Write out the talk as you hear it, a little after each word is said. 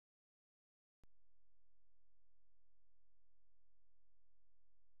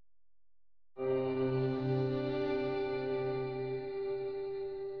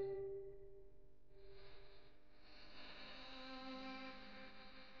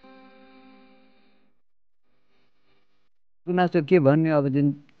गुनासो के भन्ने अब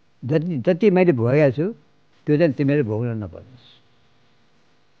जति मैले भोगेको छु त्यो चाहिँ तिमीले भोग्न नपरोस्।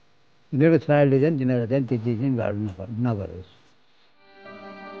 मेरो छोराले चाहिँ तिनीहरूलाई चाहिँ त्यति चाहिँ गर्नु नपरोस्।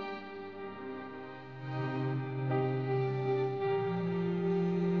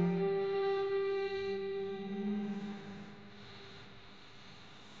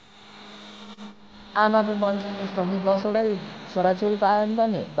 आमाको मनमा 10वटा छोराछोरी पायो नि त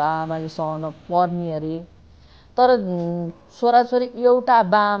नि बाआमाले सहन पर्ने अरे। तर छोराछोरी एउटा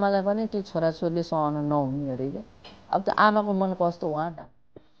बाआमालाई पनि त्यो छोराछोरीले सहन नहुने अरे क्या। अब त आमाको मन कस्तो उहाँ त।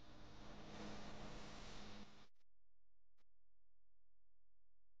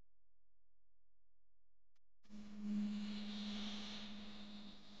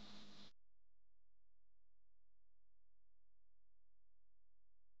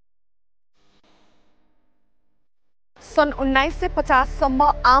 सन् 1950 सम्म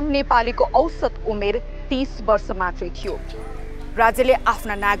आम नेपालीको औसत उमेर 30 वर्ष मात्रै थियो। राज्यले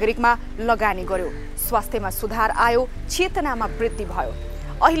आफ्ना नागरिकमा लगानी गर्यो, स्वास्थ्यमा सुधार आयो, चेतनामा वृद्धि भयो।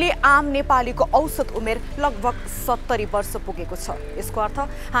 अहिले आम नेपालीको औसत उमेर लगभग 70 वर्ष पुगेको छ। यसको अर्थ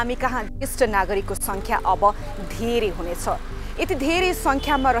हामी कहाँ ज्येष्ठ नागरिकको संख्या अब धेरै हुनेछ। यति धेरै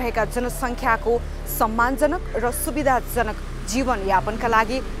संख्यामा रहेका जनसंख्याको सम्मानजनक र सुविधाजनक जीवनयापनका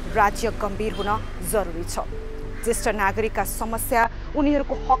लागि राज्य गम्भीर हुन जरुरी छ। ज्येष्ठ नागरिकका समस्या,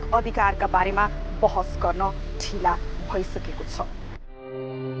 उनीहरूको हक अधिकारका बारेमा बहस गर्न ढिला भइसकेको छ।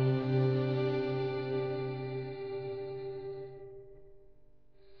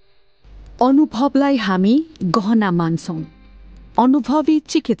 अनुभवलाई हामी गहना मान्छौँ। अनुभवी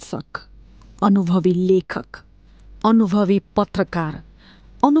चिकित्सक, अनुभवी लेखक, अनुभवी पत्रकार,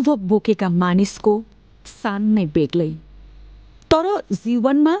 अनुभव बोकेका मानिसको सान नै बेग्लै। तर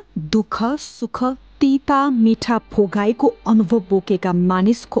जीवनमा दुःख सुख तीता मीठा भोगाएको अनुभव बोकेका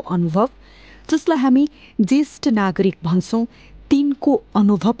मानिसको अनुभव, जसलाई हामी ज्येष्ठ नागरिक भन्छौँ, तिनको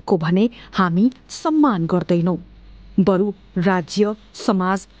अनुभवको भने हामी सम्मान गर्दैनौँ। बरु राज्य,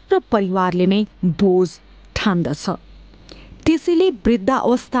 समाज र परिवारले नै बोझ ठान्दछ। त्यसैले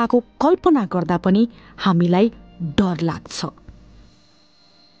वृद्धावस्थाको कल्पना गर्दा पनि हामीलाई डर लाग्छ।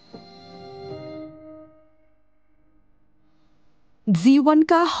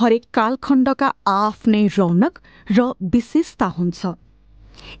 जीवनका हरेक कालखण्डका आफ्नै रौनक र विशेषता हुन्छ।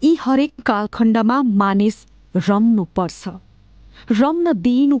 यी हरेक कालखण्डमा मानिस रम्नु पर्छ, रम्न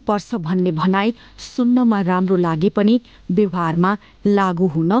दिइनुपर्छ भन्ने भनाइ सुन्नमा राम्रो लागे पनि व्यवहारमा लागू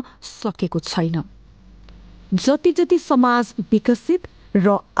हुन सकेको छैन। जति जति समाज विकसित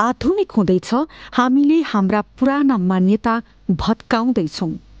र आधुनिक हुँदैछ, हामीले हाम्रा पुराना मान्यता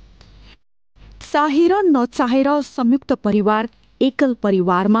भत्काउँदैछौँ। चाहेर नचाहेर संयुक्त परिवार एकल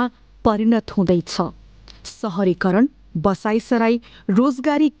परिवारमा परिणत हुँदैछ। शहरीकरण, बसाइसराई,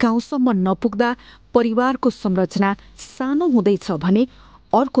 रोजगारी गाउँसम्म नपुग्दा परिवारको संरचना सानो हुँदैछ भने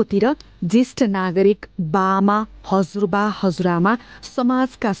अर्कोतिर ज्येष्ठ नागरिक बाआमा, हजुरबा, हजुरआमा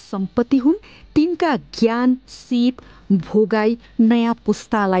समाजका सम्पत्ति हुन्। तिनका ज्ञान, सिप, भोगाई नयाँ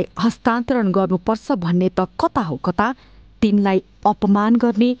पुस्तालाई हस्तान्तरण गर्नुपर्छ भन्ने त कता हो कता तिनलाई अपमान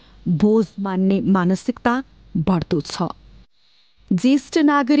गर्ने, बोझ मान्ने मानसिकता बढ्दो छ। ज्येष्ठ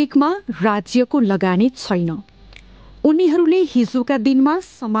नागरिकमा राज्यको लगानी छैन। उनीहरूले हिजोका दिनमा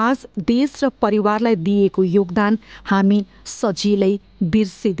समाज, देश र परिवारलाई दिएको योगदान हामी सजिलै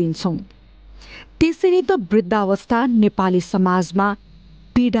बिर्सिदिन्छौँ। त्यसैले त वृद्धावस्था नेपाली समाजमा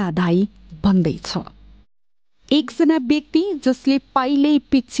पीडादायी बन्दैछ। एकजना व्यक्ति जसले पाइलै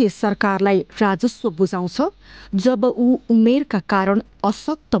पिच्छे सरकारलाई राजस्व बुझाउँछ, जब ऊ उमेरका कारण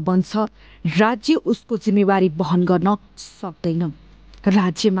अशक्त बन्छ, राज्य उसको जिम्मेवारी वहन गर्न सक्दैन।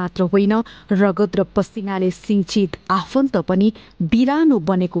 राज्य मात्र होइन, रगत र पसिनाले सिंचित आफन्त पनि बिरानो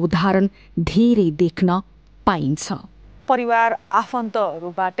बनेको उदाहरण धेरै देख्न पाइन्छ। परिवार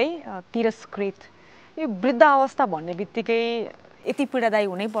आफन्तहरूबाटै तिरस्कृत यो वृद्धावस्था भन्ने बित्तिकै यति पीडादायी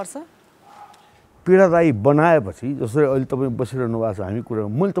हुनैपर्छ। पीडादायी बनाएपछि जसरी अहिले तपाईँ बसिरहनु भएको छ, हामी कुरा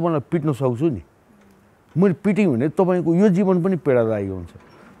मैले तपाईँलाई पिट्न सक्छु नि, मैले पिटेँ भने तपाईँको यो जीवन पनि पीडादायी हुन्छ।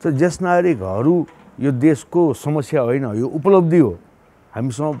 त ज्येष्ठ नागरिकहरू यो देशको समस्या होइन, यो उपलब्धि हो।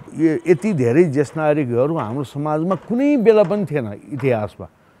 हामीसँग यति धेरै ज्येष्ठ नागरिकहरू हाम्रो समाजमा कुनै बेला पनि थिएन इतिहासमा।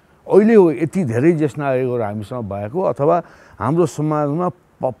 अहिले हो यति धेरै ज्येष्ठ नागरिकहरू हामीसँग भएको, अथवा हाम्रो समाजमा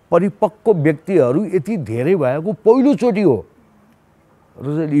परिपक्व व्यक्तिहरू यति धेरै भएको पहिलोचोटि हो।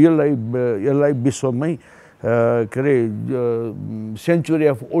 र यसलाई विश्वमै के अरे सेन्चुरी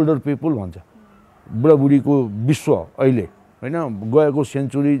अफ ओल्डर पिपुल भन्छ, बुढाबुढीको विश्व अहिले होइन, गएको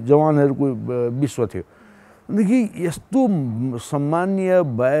सेन्चुरी जवानहरूको विश्व थियो। देखि यस्तो सम्मानीय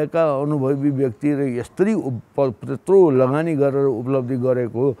भएका अनुभवी व्यक्ति र यत्रो लगानी गरेर उपलब्धि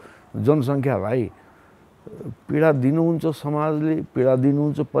गरेको जनसङ्ख्यालाई पीडा दिनुहुन्छ समाजले, पीडा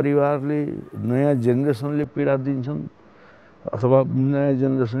दिनुहुन्छ परिवारले, नयाँ जेनेरेसनले पीडा दिन्छन् अथवा नयाँ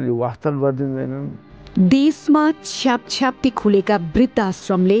जेनेरेसनले वास्तव गरिदिँदैनन्। देशमा छ्यापछ्याप्ती खुलेका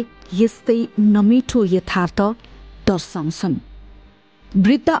वृद्धाश्रमले यस्तै नमिठो यथार्थ दर्शाउँछन्।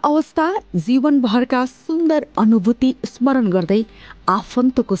 वृद्ध अवस्था जीवनभरका सुन्दर अनुभूति स्मरण गर्दै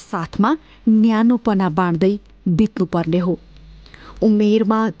आफन्तको साथमा न्यानोपना बाँड्दै बित्नुपर्ने हो।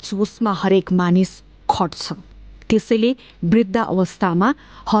 उमेरमा जोसमा हरेक मानिस खट्छ, त्यसैले वृद्ध अवस्थामा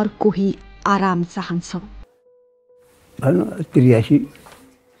हर कोही आराम चाहन्छ।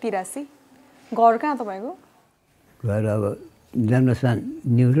 83 घर कहाँ तपाईँको? घर अब जन्मस्थान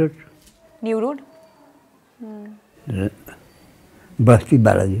न्यु रोड बस्ती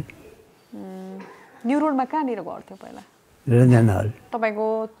बालाजी। न्यु रोडमा कहाँनिर घर थियो पहिला? रञ्जन हल।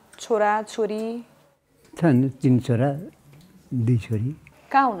 तपाईँको छोरा छोरी? छन् 3 छोरा 2 छोरी।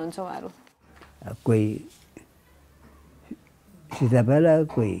 कहाँ हुनुहुन्छ उहाँहरू? कोही सीतापाला,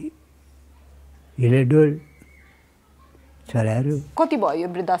 कोही हिलेडोल छोराहरू। कति भयो यो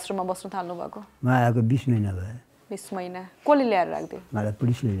वृद्धाश्रममा बस्नु थाल्नु भएको? म आएको 20 महिना भयो। 20 महिना। कसले ल्याएर राख्दियो? मलाई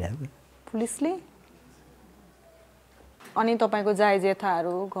पुलिसले ल्याएको। पुलिसले? अनि तपाईँको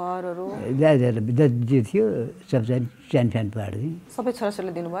जायजेथाहरू घरहरू? जायजेथा जे थियो सब च्यान पार्दै सबै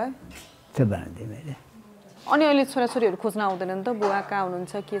छोराछोरीले दिनुभयो? सब बनाउँदै मैले। अनि अहिले छोराछोरीहरू खोज्न आउँदैनन् त? बुवा कहाँ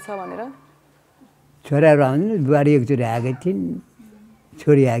हुनुहुन्छ के छ भनेर? छोराहरू आउँदैन। बुहारी एकचोटि आएकी थिइन्,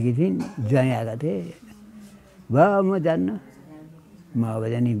 छोरी आएकी थिइन्, ज्वाइँ आएका थिए। भयो म जान्न, म अब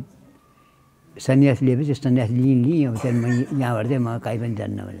जाने सन्यास लिएपछि सन्यास लिएँ। अब चाहिँ म यहाँबाट चाहिँ म कहीँ पनि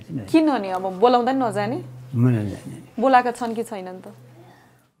जान्न भनेको किन नि? अब बोलाउँदा नि नजाने? म नजाने। बोलाएका छन् कि छैनन् त?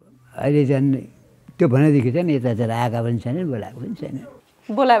 अहिले झन् त्यो भनेदेखि चाहिँ यतातिर आएका पनि छैन, बोलाएको पनि छैन।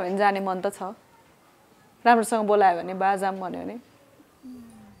 बोलायो भने जाने मन त छ? राम्रोसँग बोलायो भने बाजाम भन्यो भने?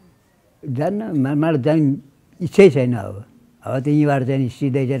 जान्न, मलाई जाने इच्छै छैन। अब त यहीँबाट चाहिँ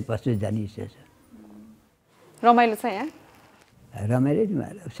सिधै चाहिँ पश्चिम जाने इच्छा छ। रमाइलो छ यहाँ? रमाइलो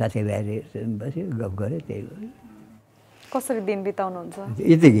नि, साथीभाइले बस्यो, गफ गऱ्यो, त्यही हो। कसरी दिन बिताउनुहुन्छ?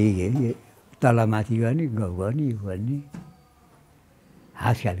 यतिकै तलमाथि गर्ने, गफ गर्ने, यो गर्ने,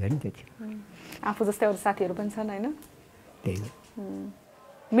 हाँसख्याल गर्ने, त्यति। आफू जस्तै अरू साथीहरू पनि छन् होइन? त्यही हो।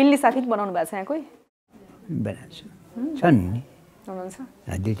 मिल्ने साथी पनि बनाउनु भएको छ यहाँ कोही? बनाएको छु, छन् नि हुनुहुन्छ?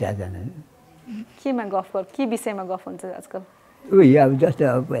 2-4 जना। केमा गफ के विषयमा गफ हुन्छ आजकल? उही अब जस्तो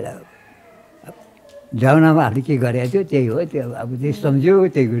अब पहिला जमानामा आफूले के गरेको थियो त्यही हो। त्यो अब जे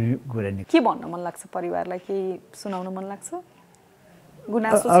सम्झ्यो त्यही कुरा नि। के भन्न मन लाग्छ परिवारलाई? केही सुनाउन मन लाग्छ?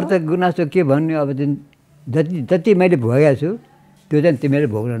 गुनासो? अरू त गुनासो के भन्ने, अब जति मैले भोगेको छु त्यो चाहिँ तिमीले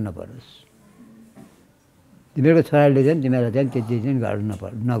भोग्न नपरोस्। तिमीहरूको छोराले चाहिँ तिमीलाई चाहिँ त्यति चाहिँ गर्नु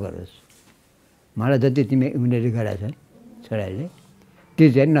नगरोस्। मलाई जति उनीहरूले गरेका छन् छोराले त्यो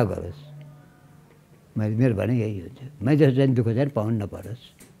चाहिँ नगरोस्। मेरो भने यही हुन्छ। मैले जस्तो चाहिँ दुःख चाहिँ पाउनु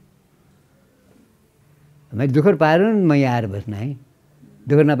नपरोस्। मैले दुःख पाएर म यहाँ आएर बस्न है।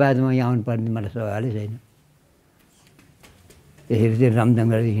 दुःख नपाएर म यहाँ आउनु पर्ने मलाई सवालै छैन। त्यसरी चाहिँ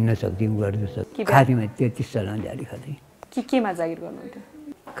रमझम गरेर हिँड्न सक्थ्यौँ, गर्नु सक्थ्यौँ। खाथ्यौँ 33 सालमा जारी खाथेँ। केमा जागिर गर्नुहुन्थ्यो?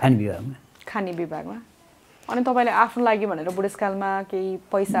 खाने विभागमा। खाने विभागमा। अनि तपाईँले आफ्नो लागि भनेर बुढेसकालमा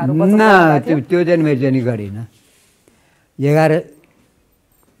केही पैसाहरू त्यो चाहिँ मैले चाहिँ गरिनँ।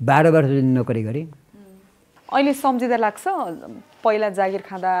 11-12 वर्ष नोकरी गरेँ। अहिले सम्झिँदा लाग्छ पहिला जागिर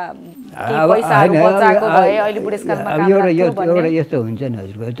खाँदा पैसाहरू बचाएको भए अहिले बुढेसकालमा काम लाग्थ्यो भन्ने? एउटा यस्तो हुन्छ नि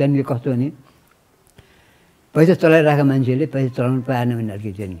हजुरको चाहिँ कस्तो भने पैसा चलाइरहेको मान्छेले पैसा चलाउनु पाएन भने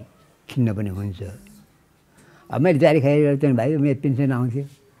अर्को चाहिँ खिन्न पनि हुन्छ। अब मैले जारी खाएर चाहिँ भाइ मेरो पेन्सन आउँथ्यो,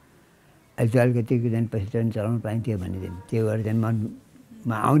 अहिले चाहिँ अलिकति चाहिँ पैसा चलाउनु पाइन्थ्यो भने चाहिँ त्यो गरेर चाहिँ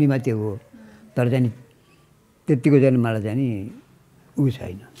मनमा आउनेमा त्यो हो। तर चाहिँ त्यतिको चाहिँ मलाई चाहिँ ऊ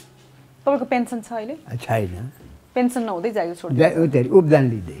छैन। तपाईँको पेन्सन छ अहिले? छैन। पेन्सन नहुँदै जागिर छोड्दै? उपदान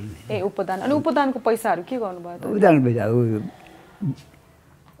लिँदै। ए उपदान। अनि उपदानको पैसाहरू के गर्नुभयो त? उपदान पैसा अब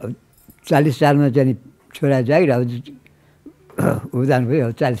 40 सालमा चाहिँ छोरा जागिर अब उपदान भयो।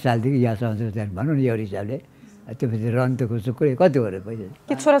 अब 40 सालदेखि यहाँसम्म चाहिँ भनौँ न एउटा हिसाबले त्यसपछि रन त खोज्छु कति गरेर पैसा?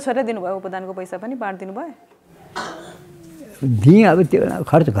 के छोराछोरीले दिनुभयो उपदानको पैसा पनि बाँडिदिनु भयो? दिएँ। अब त्यो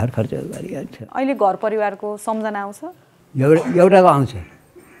घर खर्च गरिहाल्छ। अहिले घर परिवारको सम्झना आउँछ? एउटाको आउँछ,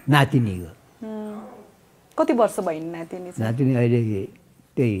 नातिनीको। कति वर्ष भयो नातिनी? नातिनी अहिले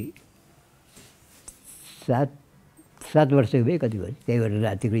त्यही 7 वर्षको भयो, कति भयो। त्यही भएर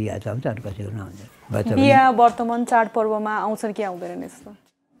रातिको याद आउँछ, अरू कसैको नआउँछ। बिहा वर्तमान चाडपर्वमा आउँछन् कि आउँदैन यस्तो?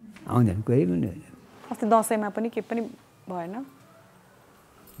 आउँदैन, कोही पनि होइन। अस्ति दसैँमा पनि के पनि भएन?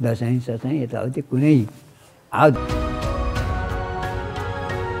 दसैँ ससैँ यताउति कुनै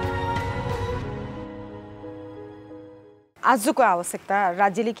आजको आवश्यकता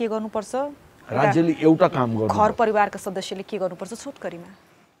राज्यले के गर्नुपर्छ? राज्यले एउटा काम गर्नु घर परिवारका सदस्यले के गर्नुपर्छ छोटकरीमा?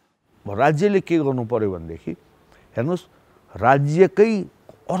 राज्यले के गर्नु पर्यो भनेदेखि हेर्नुहोस् राज्यकै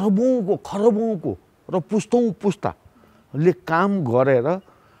अरबौँको खरबौँको र पुस्तौँ पुस्ताले काम गरेर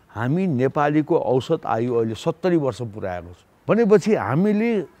हामी नेपालीको औसत आयु अहिले 70 वर्ष पुर्याएको छ भनेपछि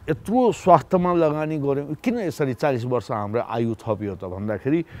हामीले यत्रो स्वास्थ्यमा लगानी गऱ्यौँ। किन यसरी 40 वर्ष हाम्रो आयु थपियो त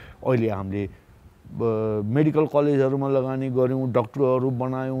भन्दाखेरि अहिले हामीले मेडिकल कलेजहरूमा लगानी गऱ्यौँ, डक्टरहरू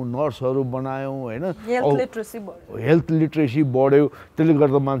बनायौँ, नर्सहरू बनायौँ होइन, हेल्थ लिट्रेसी बढ्यो। त्यसले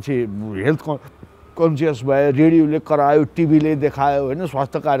गर्दा मान्छे हेल्थ कन्सियस भयो, रेडियोले करायो, टिभीले देखायो होइन,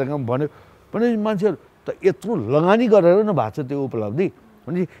 स्वास्थ्य कार्यक्रम भन्यो भने मान्छेहरू त यत्रो लगानी गरेर न भएको छ त्यो उपलब्धि।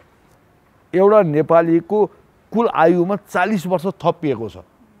 भने एउटा नेपालीको कुल आयुमा 40 वर्ष थपिएको छ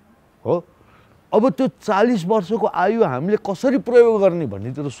हो। अब त्यो 40 वर्षको आयु हामीले कसरी प्रयोग गर्ने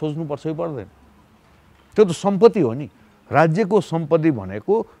भन्ने त्यो त सोच्नुपर्छ कि पर्दैन? त्यो त सम्पत्ति हो नि। राज्यको सम्पत्ति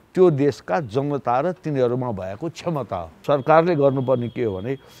भनेको त्यो देशका जनता र तिनीहरूमा भएको क्षमता हो। सरकारले गर्नुपर्ने के हो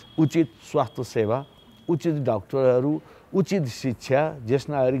भने उचित स्वास्थ्य सेवा, उचित डाक्टरहरू, उचित शिक्षा, ज्येष्ठ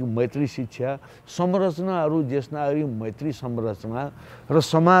नागरिक मैत्री शिक्षा, संरचनाहरू ज्येष्ठ नागरिक मैत्री संरचना र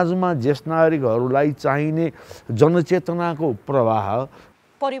समाजमा ज्येष्ठ नागरिकहरूलाई चाहिने जनचेतनाको प्रवाह।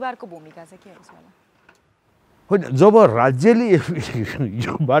 परिवारको भूमिका चाहिँ के हुन्छ होला? होइन, जब राज्यले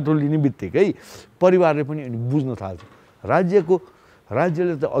यो बाटो लिने बित्तिकै परिवारले पनि बुझ्न थाल्छ।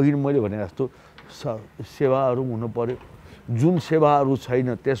 राज्यले त अघि मैले भने जस्तो सेवाहरू हुनु पर्यो। जुन सेवाहरू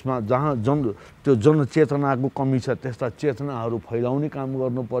छैन त्यसमा जहाँ त्यो जनचेतनाको कमी छ त्यस्ता चेतनाहरू फैलाउने काम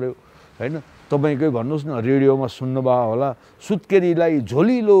गर्नु पर्यो होइन। तपाईँकै भन्नुहोस् न, रेडियोमा सुन्नुभयो होला सुत्केरीलाई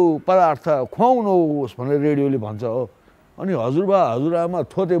झोलिलो पदार्थ खुवाउनुहोस् भनेर रेडियोले भन्छ हो। अनि हजुरबा हजुरआमा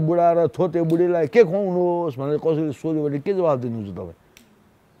थोते बुढा र थोते बुढीलाई के खुवाउनुहोस् भनेर कसैले सोध्यो भने के जवाब दिनुहुन्छ तपाईँ?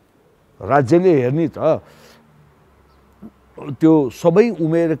 राज्यले हेर्ने त त्यो सबै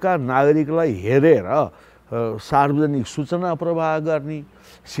उमेरका नागरिकलाई हेरेर सार्वजनिक सूचना प्रवाह गर्ने,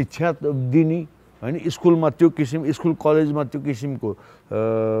 शिक्षा दिने होइन, स्कुलमा त्यो किसिम, स्कुल कलेजमा त्यो किसिमको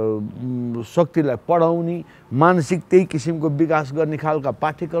शक्तिलाई पढाउने, मानसिक त्यही किसिमको विकास गर्ने खालका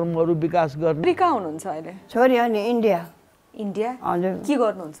पाठ्यक्रमहरू विकास गर्ने। कहाँ हुनुहुन्छ अहिले? छोरी अनि इन्डिया। हजुर, के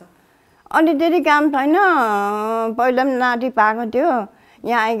गर्नुहुन्छ? अनि त्यति काम छैन। पहिला पनि नाति पाएको थियो,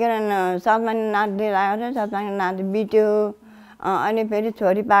 यहाँ आइकन 7 महिना नाति लिएर आएको थियो, 7 महिना नाति बित्यो। अनि फेरि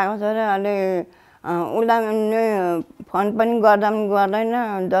छोरी पाएको छ र अहिले उसलाई फोन पनि गर्दा पनि गर्दैन।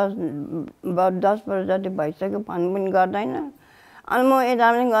 10 वर्ष जति भइसक्यो, फोन पनि गर्दैन। अनि म यता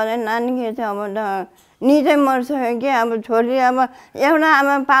पनि गर्दैन। नानी के छ अब त निजै मर्छ कि अब छोरी अब एउटा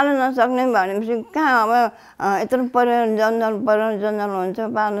आमा पाल्न नसक्ने भनेपछि कहाँ अब यत्रो जन्जल हुन्छ,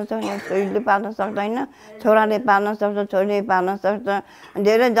 पाल्न सक्ने। छोरीले पाल्न सक्दैन, छोराले पाल्न सक्छ, छोरीले पाल्न सक्छ।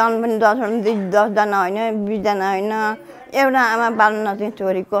 धेरै जन पनि 10 जना होइन, 20 जना होइन, एउटा आमा पाल्न नसक्ने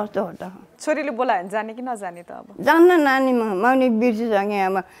छोरी कस्तो हो त? छोरीले बोलायो भने जाने कि नजाने त? अब जान्न नानी, मैले बिर्सिसकेँ।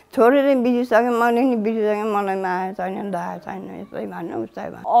 अब छोरीले बिर्सिसकेँ, मैले नि बिर्सिसकेँ। मलाई माया छैन, दया छैन, यसै भन्नु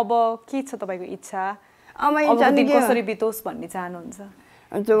उसै भन्नु। अब के छ तपाईँको इच्छा? अब इच्छा कसरी बितोस् भन्ने चाहनुहुन्छ?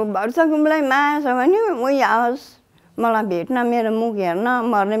 त्यो भरसक उसलाई माया छ भने उही आओस् मलाई भेट्न, मेरो मुख हेर्न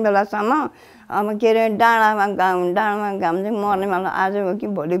मर्ने बेलासम्म। अब के अरे डाँडामा घाम चाहिँ मर्ने बेला आज हो कि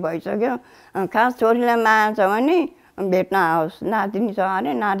भोलि भइसक्यो। खास छोरीलाई माया छ भने भेट्न आओस्। नातिनी छ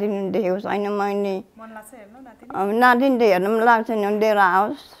अरे, नातिनी देखेको छैन मैले। नातिनी त हेर्नु पनि लाग्छ नि, लिएर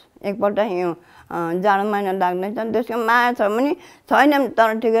आओस् एकपल्ट। यो जाडो महिना लाग्दैछ, त्यसको माया छ भने छैन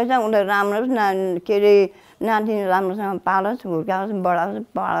तर ठिकै छ। उसलाई राम्रो के अरे नातिनी राम्रोसँग पालोस्, हुर्काओस्, बढाओस्,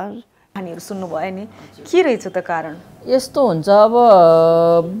 पढाओस्। कहानीहरू सुन्नुभयो नि, के रहेछ त कारण? यस्तो हुन्छ अब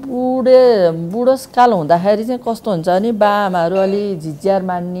बुढोसकाल हुँदाखेरि चाहिँ कस्तो हुन्छ भने बाआमाहरू अलि झिझ्यार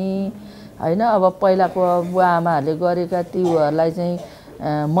मान्ने होइन। अब पहिलाको बुवाआमाहरूले गरेका त्योहरूलाई चाहिँ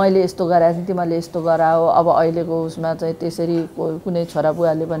मैले यस्तो गराएको थिएँ, तिमीले यस्तो गराओ। अब अहिलेको उसमा चाहिँ त्यसरी कुनै छोरा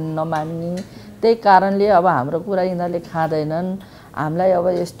बुवाले पनि नमान्ने। त्यही कारणले अब हाम्रो कुरा यिनीहरूले खाँदैनन्। हामीलाई अब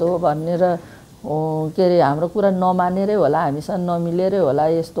यस्तो भन्ने र के अरे हाम्रो कुरा नमानेरै होला, हामीसँग नमिलेरै होला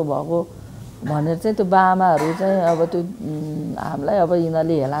यस्तो भएको भनेर चाहिँ त्यो बाआमाहरू चाहिँ अब त्यो हामीलाई अब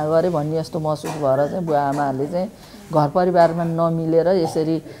यिनीहरूले हेला गरे भन्ने जस्तो महसुस भएर चाहिँ बुवाआमाहरूले चाहिँ घर परिवारमा नमिलेर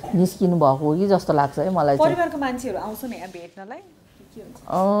यसरी निस्किनु भएको हो कि जस्तो लाग्छ है मलाई चाहिँ। परिवारको मान्छेहरू आउँछ नि यहाँ भेट्नलाई?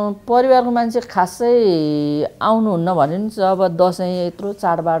 परिवारको मान्छे खासै आउनुहुन्न भने पनि अब दसैँ यत्रो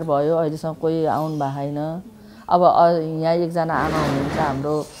चाडबाड भयो अहिलेसम्म कोही आउनु भएको छैन। अब यहाँ एकजना आमा हुनुहुन्छ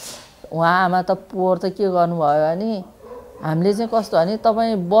हाम्रो, उहाँ आमा त पोहोर त के गर्नुभयो भने हामीले चाहिँ कस्तो भने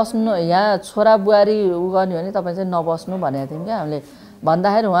तपाईँ बस्नु, यहाँ छोरा बुहारी उ गर्ने भने तपाईँ चाहिँ नबस्नु भनेको थियौँ क्या हामीले।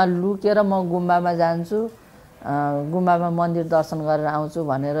 भन्दाखेरि उहाँ लुकेर म गुम्बामा जान्छु, गुम्बामा मन्दिर दर्शन गरेर आउँछु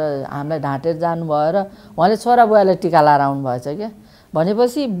भनेर हामीलाई ढाँटेर जानुभयो र उहाँले छोरा बुहारीलाई टिका लाएर आउनुभएछ क्या।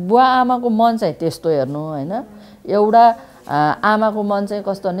 भनेपछि बुवा आमाको मन चाहिँ त्यस्तो हेर्नु होइन एउटा आमाको मन चाहिँ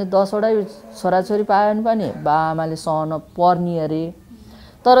कस्तो भने 10 वटै छोराछोरी पायो भने पनि बाआमाले सहन पर्ने अरे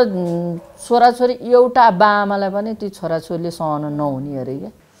तर छोराछोरी एउटा बाआमालाई पनि ती छोराछोरीले सहन नहुने अरे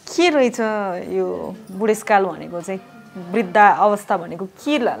के रहेछ यो बुढेसकाल भनेको चाहिँ वृद्ध अवस्था भनेको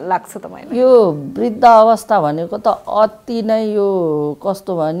के लाग्छ तपाईलाई यो वृद्ध अवस्था भनेको त अति नै यो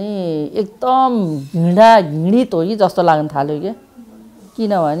कस्तो भने एकदम घृणित हो कि जस्तो लाग्न थाल्यो के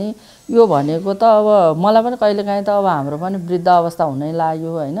किनभने यो भनेको त अब मलाई पनि कहिलेकाहीँ त अब हाम्रो पनि वृद्ध अवस्था हुनै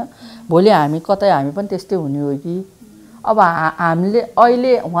लाग्यो होइन भोलि हामी कतै हामी पनि त्यस्तै हुने हो कि अब हामीले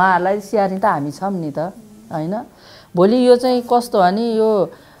अहिले उहाँहरूलाई स्याहार्ने त हामी छौँ नि त होइन भोलि यो चाहिँ कस्तो भने यो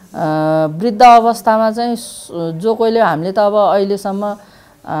वृद्ध अवस्थामा चाहिँ जो कोहीले हामीले त अब अहिलेसम्म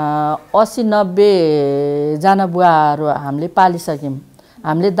 80-90 जना बुवाहरू हामीले पालिसक्यौँ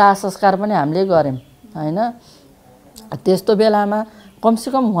हामीले दाह संस्कार पनि हामीले गऱ्यौँ होइन त्यस्तो बेलामा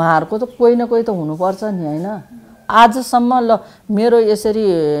कमसेकम उहाँहरूको त कोही न कोही त हुनुपर्छ नि होइन आजसम्म ल मेरो यसरी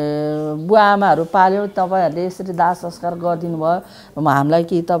बुवा आमाहरू पाल्यो तपाईँहरूले यसरी दाह संस्कार गरिदिनु भयो हामीलाई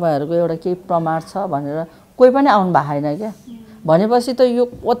कि तपाईँहरूको एउटा केही प्रमाण छ भनेर कोही पनि आउनु भएको छैन क्या भनेपछि त यो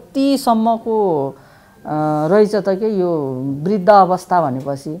कतिसम्मको रहेछ त के यो वृद्ध अवस्था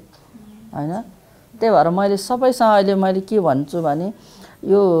भनेपछि होइन त्यही भएर मैले सबैसँग अहिले मैले के भन्छु भने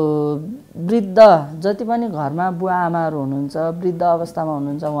यो वृद्ध जति पनि घरमा बुवा आमाहरू हुनुहुन्छ वृद्ध अवस्थामा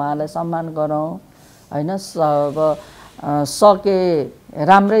हुनुहुन्छ उहाँलाई सम्मान गरौँ होइन अब सके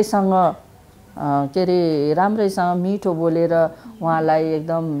राम्रैसँग के अरे राम्रैसँग मिठो बोलेर उहाँलाई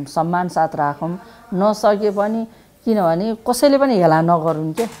एकदम सम्मान साथ राखौँ नसके पनि किनभने कसैले पनि हेला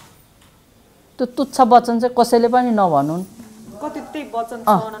नगरून् के त्यो तुच्छ वचन चाहिँ कसैले पनि नभनुन्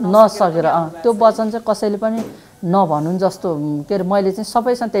नसकेर त्यो वचन चाहिँ कसैले पनि नभनुन् जस्तो के अरे मैले चाहिँ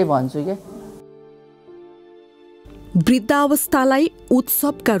सबैसँग त्यही भन्छु के वृद्धावस्थालाई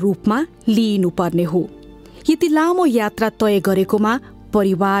उत्सवका रूपमा लिइनुपर्ने हो यति लामो यात्रा तय गरेकोमा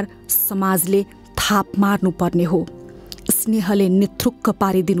परिवार समाजले थाप मार्नुपर्ने हो स्नेहले निथ्रुक्क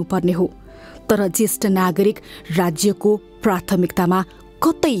पारिदिनुपर्ने हो तर ज्येष्ठ नागरिक राज्यको प्राथमिकतामा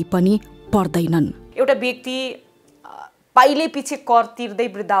कतै पनि पर्दैनन् एउटा व्यक्ति पाइले पछि कर तिर्दै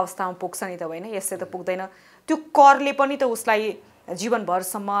वृद्धावस्थामा पुग्छ नि त होइन यसै त पुग्दैन त्यो करले पनि त उसलाई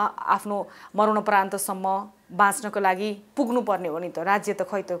जीवनभरसम्म आफ्नो मरणोपरान्तसम्म बाँच्नको लागि पुग्नुपर्ने हो नि त राज्य त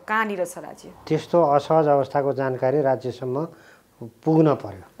खै त कहाँनिर छ राज्य त्यस्तो असहज अवस्थाको जानकारी राज्यसम्म पुग्न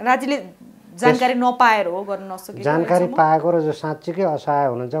पर्यो राज्यले जानकारी नपाएर हो गर्न नसकेको जानकारी पाएको र जो साँच्चीकै असहाय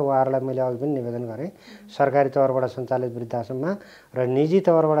हुनुहुन्छ उहाँहरूलाई मैले अघि पनि निवेदन गरेँ सरकारी तवरबाट सञ्चालित वृद्धाश्रममा र निजी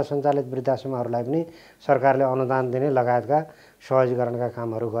तवरबाट सञ्चालित वृद्धाश्रमहरूलाई पनि सरकारले अनुदान दिने लगायतका सहजीकरणका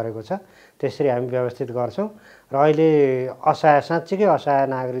कामहरू गरेको छ त्यसरी हामी व्यवस्थित गर्छौँ र अहिले असहाय साँच्चीकै असहाय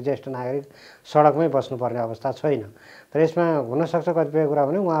नागरिक ज्येष्ठ नागरिक सडकमै बस्नुपर्ने अवस्था छैन तर यसमा हुनसक्छ कतिपय कुरा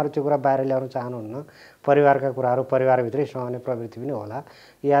भने उहाँहरू त्यो कुरा बाहिर ल्याउन चाहनुहुन्न परिवारका कुराहरू परिवारभित्रै सहने प्रवृत्ति पनि होला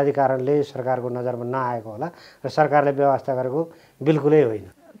यी आदि कारणले सरकारको नजरमा नआएको होला र सरकारले व्यवस्था गरेको बिल्कुलै होइन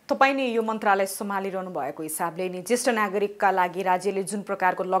तपाईँ नि यो मन्त्रालय सम्हालिरहनु भएको हिसाबले नि ज्येष्ठ नागरिकका लागि राज्यले जुन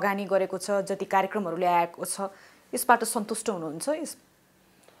प्रकारको लगानी गरेको छ जति कार्यक्रमहरू ल्याएको छ यसबाट सन्तुष्ट हुनुहुन्छ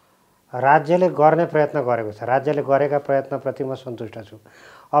राज्यले गर्ने प्रयत्न गरेको छ राज्यले गरेका प्रयत्नप्रति म सन्तुष्ट छु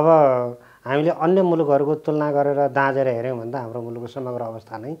अब हामीले अन्य मुलुकहरूको तुलना गरेर दाँजेर हेऱ्यौँ भन्दा हाम्रो मुलुकको समग्र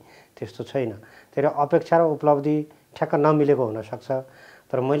अवस्था नै त्यस्तो छैन तर अपेक्षा र उपलब्धि ठ्याक्क नमिलेको हुनसक्छ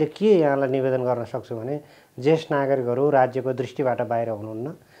तर मैले के यहाँलाई निवेदन गर्न सक्छु भने ज्येष्ठ नागरिकहरू राज्यको दृष्टिबाट बाहिर हुनुहुन्न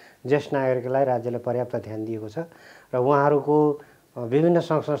ज्येष्ठ नागरिकलाई राज्यले पर्याप्त ध्यान दिएको छ र उहाँहरूको विभिन्न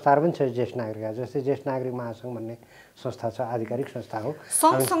सङ्घ संस्थाहरू पनि छ ज्येष्ठ नागरिक जस्तै ज्येष्ठ नागरिक महासङ्घ भन्ने संस्था छ आधिकारिक संस्था हो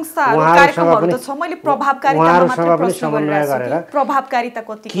उहाँहरूसँग पनि समन्वय गरेर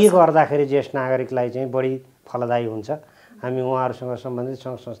के गर्दाखेरि ज्येष्ठ नागरिकलाई चाहिँ बढी फलदायी हुन्छ हामी उहाँहरूसँग सम्बन्धित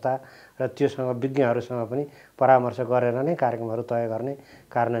सङ्घ संस्था र त्योसँग विज्ञहरूसँग पनि परामर्श गरेर नै कार्यक्रमहरू तय गर्ने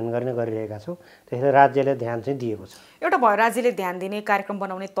कार्यान्वयन गर्ने गरिरहेका छौँ त्यसैले राज्यले ध्यान चाहिँ दिएको छ एउटा भयो राज्यले ध्यान दिने कार्यक्रम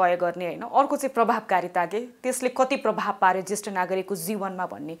बनाउने तय गर्ने होइन अर्को चाहिँ प्रभावकारिता के त्यसले कति प्रभाव पार्यो ज्येष्ठ नागरिकको जीवनमा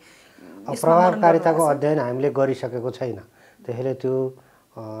भन्ने प्रभावकारिताको अध्ययन हामीले गरिसकेको छैन त्यसैले त्यो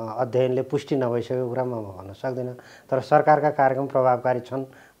अध्ययनले पुष्टि नभइसकेको कुरा म भन्न सक्दिनँ तर सरकारका कार्यक्रम प्रभावकारी छन्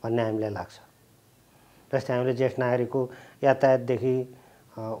भन्ने हामीलाई लाग्छ जस्तै हामीले ज्येष्ठ नागरिकको यातायातदेखि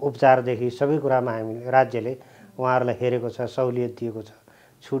उपचारदेखि सबै कुरामा हामी राज्यले उहाँहरूलाई हेरेको छ सहुलियत दिएको छ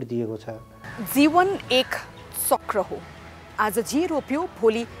छुट दिएको छ जीवन एक चक्र हो आज जे रोप्यो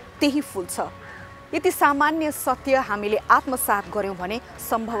भोलि त्यही फुल्छ यति सामान्य सत्य हामीले आत्मसात गर्यौं भने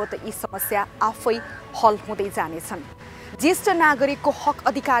सम्भवतः यी समस्या आफै हल हुँदै जानेछन् ज्येष्ठ नागरिकको हक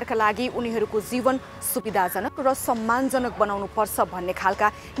अधिकारका लागि उनीहरूको जीवन सुविधाजनक र सम्मानजनक बनाउनु पर्छ भन्ने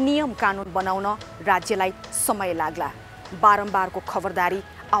खालका नियम कानुन बनाउन राज्यलाई समय लाग्ला बारम्बारको खबरदारी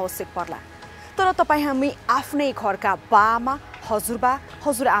आवश्यक पर्ला। तर तपाईँ हामी आफ्नै घरका बाआमा, हजुरबा,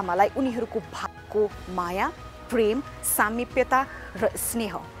 हजुरआमालाई उनीहरूको भावको माया, प्रेम, सामिप्यता र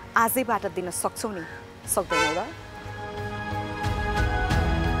स्नेह आजैबाट दिन सक्छौँ नि, सक्दैनौ र?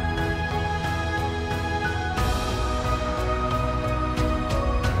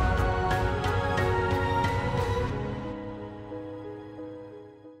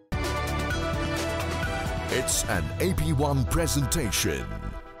 It's an AP1 presentation.